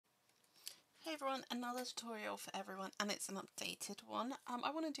Hey everyone, another tutorial for everyone, and it's an updated one.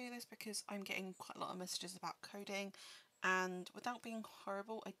 I want to do this because I'm getting quite a lot of messages about coding, and without being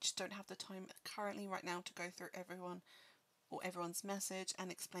horrible, I just don't have the time currently right now to go through everyone's message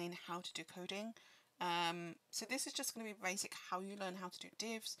and explain how to do coding. So this is just going to be basic how you learn how to do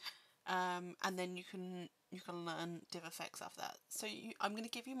divs, and then you can learn div effects after that. So I'm going to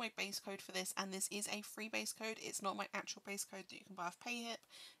give you my base code for this, and this is a free base code. It's not my actual base code that you can buy off PayHip.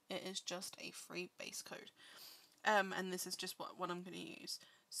 It is just a free base code. And this is just what I'm going to use.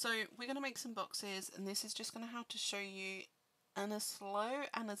 So we're going to make some boxes, and this is just going to have to show you in as slow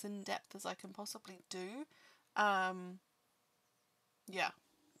and as in depth as I can possibly do. Yeah,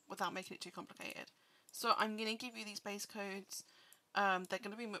 without making it too complicated. So I'm going to give you these base codes. They're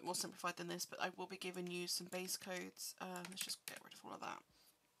going to be a bit more simplified than this, but I will be giving you some base codes. Let's just get rid of all of that.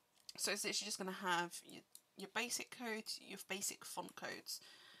 So it's literally just going to have your basic codes, your basic font codes,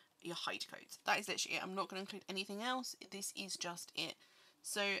 your height codes. That is literally it. I'm not going to include anything else. This is just it.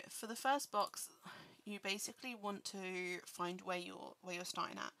 So for the first box, you basically want to find where you're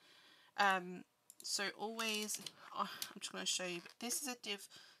starting at. So always, I'm just going to show you. But this is a div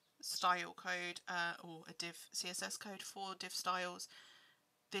style code or a div CSS code for div styles.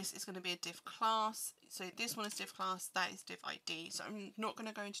 This is going to be a div class. So this one is div class, that is div ID. So I'm not going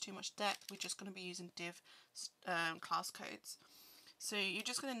to go into too much depth. We're just going to be using div class codes. So you're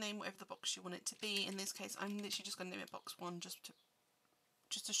just going to name whatever the box you want it to be. In this case, I'm literally just going to name it box 1 just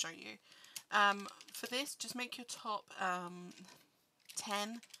to show you. For this, just make your top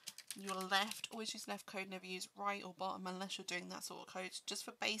 10. Your left, always use left code, never use right or bottom unless you're doing that sort of code. Just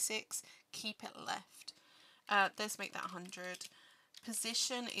for basics, keep it left. Let's make that 100.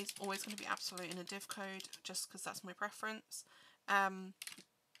 Position is always going to be absolute in a div code, just because that's my preference.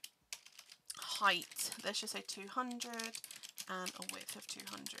 Height, let's just say 200 and a width of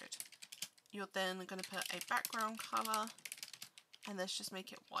 200. You're then going to put a background colour, and let's just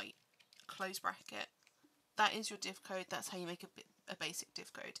make it white, close bracket. That is your div code. That's how you make a basic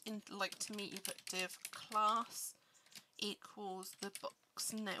div code. In like to me, you put div class equals the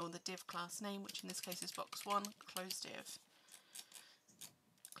box name or the div class name, which in this case is box 1, close div.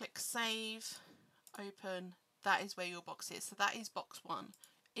 Click save, open. That is where your box is. So that is box 1.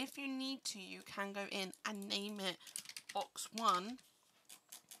 If you need to, you can go in and name it box 1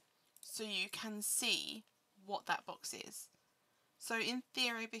 so you can see what that box is. So in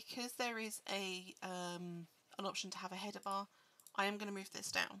theory, because there is an option to have a header bar, I am going to move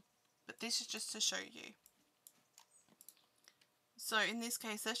this down. But this is just to show you. So in this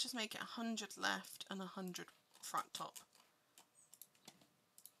case, let's just make it 100 left and 100 front top.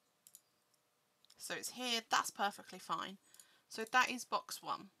 So it's here, that's perfectly fine. So that is box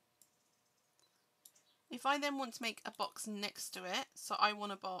 1. If I then want to make a box next to it, so I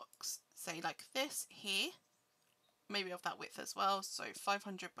want a box, say like this here, maybe of that width as well, so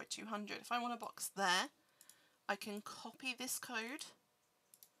 500 by 200. If I want a box there, I can copy this code,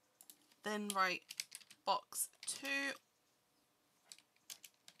 then write box 2,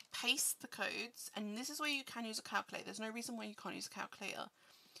 paste the codes, and this is where you can use a calculator. There's no reason why you can't use a calculator.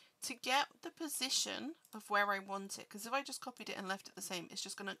 To get the position of where I want it, because if I just copied it and left it the same, it's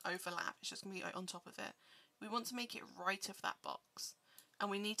just going to overlap. It's just going to be on top of it. We want to make it right of that box,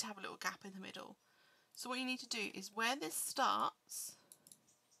 and we need to have a little gap in the middle. So what you need to do is where this starts,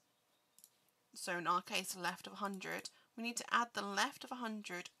 so in our case left of 100, we need to add the left of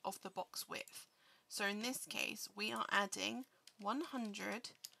 100 of the box width. So in this case we are adding 100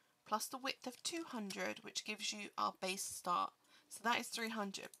 plus the width of 200, which gives you our base start. So that is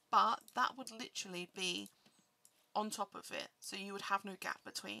 300, but that would literally be on top of it, so you would have no gap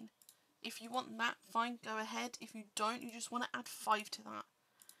between. If you want that, fine, go ahead. If you don't, you just want to add 5 to that.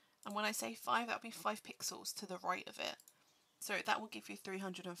 And when I say 5, that would be 5 pixels to the right of it. So that will give you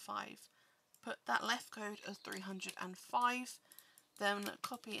 305. Put that left code as 305, then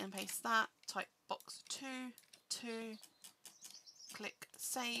copy and paste that, type box 2, 2, click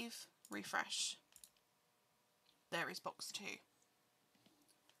save, refresh. There is box 2.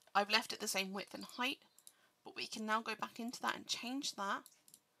 I've left it the same width and height, but we can now go back into that and change that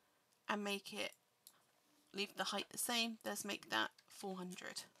and make it, leave the height the same. Let's make that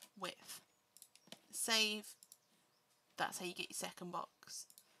 400 width. Save. That's how you get your second box.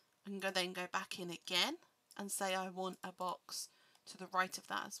 I can then go back in again and say I want a box to the right of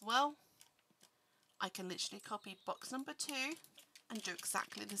that as well. I can literally copy box number 2 and do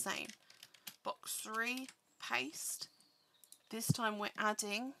exactly the same. Box 3, paste. This time we're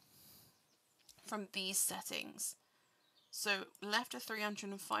adding from these settings. So left of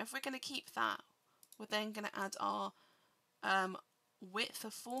 305, we're going to keep that. We're then going to add our width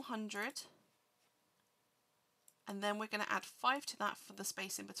of 400 and then we're going to add 5 to that for the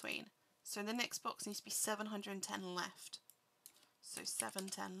space in between. So the next box needs to be 710 left. So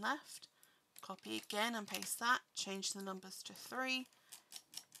 710 left. Copy again and paste that. Change the numbers to 3.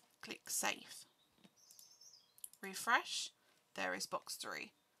 Click Save. Refresh. There is box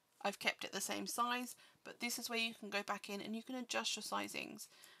 3. I've kept it the same size, but this is where you can go back in and you can adjust your sizings.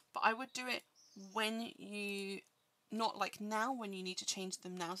 But I would do it when you, not like now when you need to change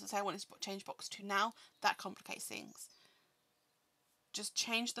them now. So say I wanted to change box 2 now, that complicates things. Just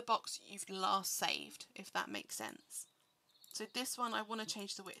change the box you've last saved, if that makes sense. So this one, I want to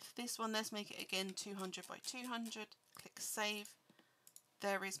change the width. This one, let's make it again 200 by 200. Click Save.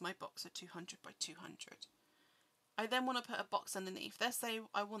 There is my box of 200 by 200. I then want to put a box underneath. Let's say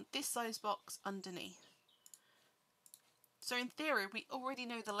I want this size box underneath. So in theory, we already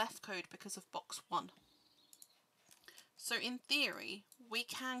know the left code because of box 1. So in theory, we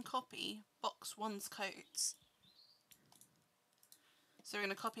can copy box 1's codes. So we're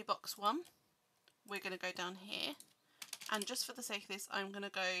going to copy box 1. We're going to go down here. And just for the sake of this, I'm going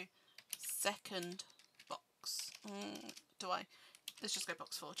to go second box. Let's just go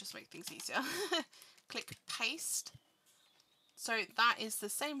box 4, just to make things easier. Click Paste. So that is the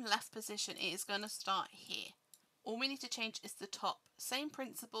same left position. It is going to start here. All we need to change is the top. Same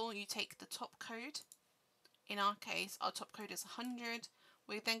principle, you take the top code. In our case, our top code is 100.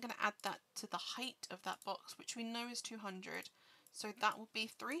 We're then going to add that to the height of that box, which we know is 200. So that will be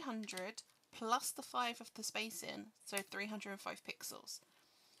 300 plus the 5 of the spacing, so 305 pixels.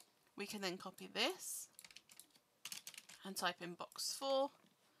 We can then copy this and type in box 4,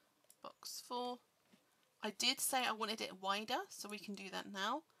 box 4. I did say I wanted it wider, so we can do that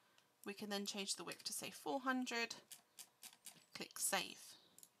now. We can then change the width to say 400, click Save.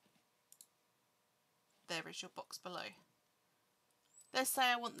 There is your box below. Let's say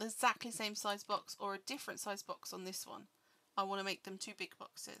I want the exactly same size box or a different size box on this one. I want to make them 2 big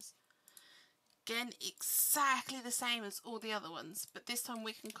boxes. Again, exactly the same as all the other ones, but this time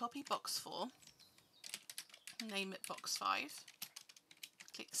we can copy box 4, name it box 5,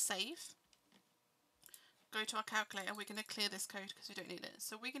 click Save, go to our calculator. We're going to clear this code because we don't need it.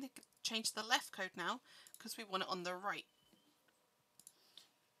 So we're going to change the left code now because we want it on the right.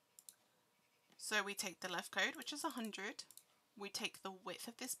 So we take the left code, which is 100, we take the width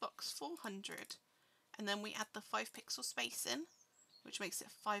of this box 400, and then we add the 5 pixel spacing, which makes it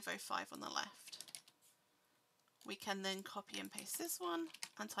 505 on the left. We can then copy and paste this one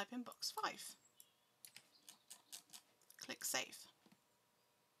and type in box 5. Click Save.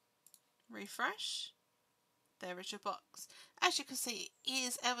 Refresh. There is your box. As you can see, it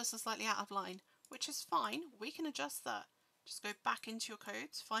is ever so slightly out of line, which is fine. We can adjust that. Just go back into your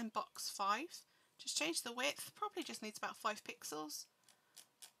codes, find box 5. Just change the width. Probably just needs about 5 pixels.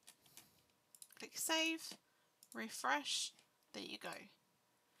 Click Save. Refresh. There you go.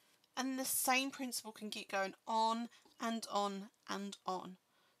 And the same principle can keep going on and on and on.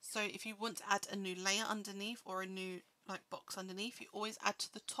 So if you want to add a new layer underneath or a new box underneath, you always add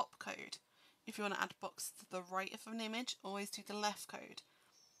to the top code. If you want to add box to the right of an image, always do the left code.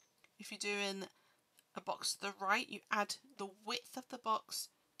 If you're doing a box to the right, you add the width of the box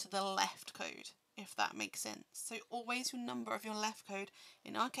to the left code, if that makes sense. So always your number of your left code,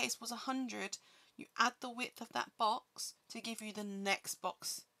 in our case was 100, you add the width of that box to give you the next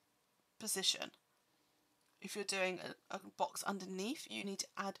box position. If you're doing a box underneath, you need to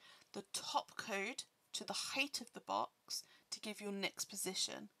add the top code to the height of the box to give your next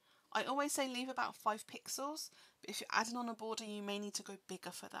position. I always say leave about 5 pixels, but if you're adding on a border, you may need to go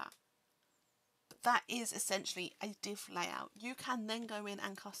bigger for that. But that is essentially a div layout. You can then go in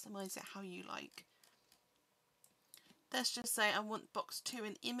and customize it how you like. Let's just say I want box 2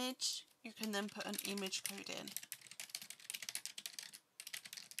 an image. You can then put an image code in.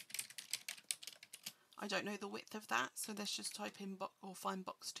 I don't know the width of that, so let's just type in or find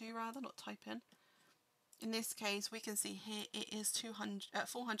box 2 rather, not type in. In this case, we can see here it is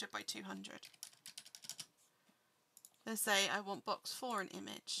 400 by 200. Let's say I want box 4 an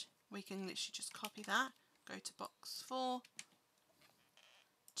image. We can literally just copy that, go to box 4,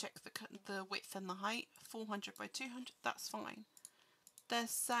 check the width and the height, 400 by 200, that's fine.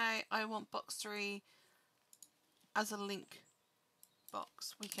 Let's say I want box 3 as a link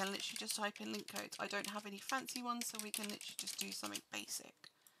box. We can literally just type in link codes. I don't have any fancy ones, so we can literally just do something basic.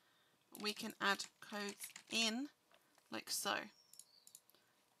 We can add codes in like so.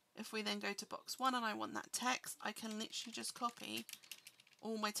 If we then go to box 1 and I want that text, I can literally just copy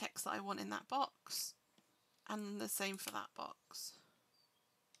all my text that I want in that box, and the same for that box.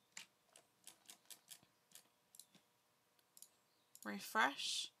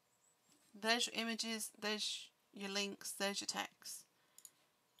 Refresh. There's your images, there's your links, there's your text.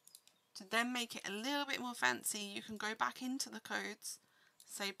 To then make it a little bit more fancy, you can go back into the codes,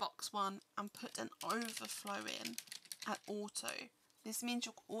 say box 1, and put an overflow in at auto. This means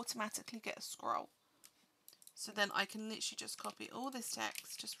you'll automatically get a scroll. So then I can literally just copy all this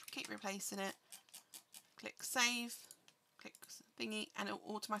text, just keep replacing it, click save, click thingy, and it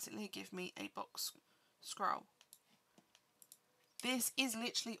will automatically give me a box scroll. This is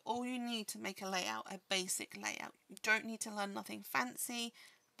literally all you need to make a layout, a basic layout. You don't need to learn nothing fancy.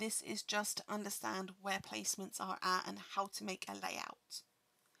 This is just to understand where placements are at and how to make a layout.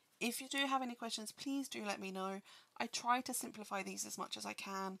 If you do have any questions, please do let me know. I try to simplify these as much as I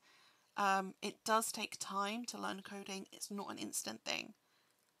can. It does take time to learn coding. It's not an instant thing.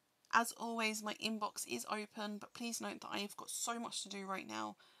 As always, my inbox is open, but please note that I've got so much to do right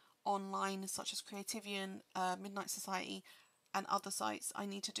now online, such as Creativian, Midnight Society, and other sites. I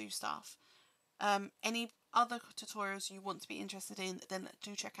need to do stuff. Any other tutorials you want to be interested in, then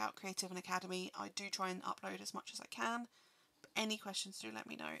do check out Creative Academy. I do try and upload as much as I can. But any questions, do let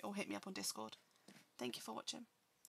me know or hit me up on Discord. Thank you for watching.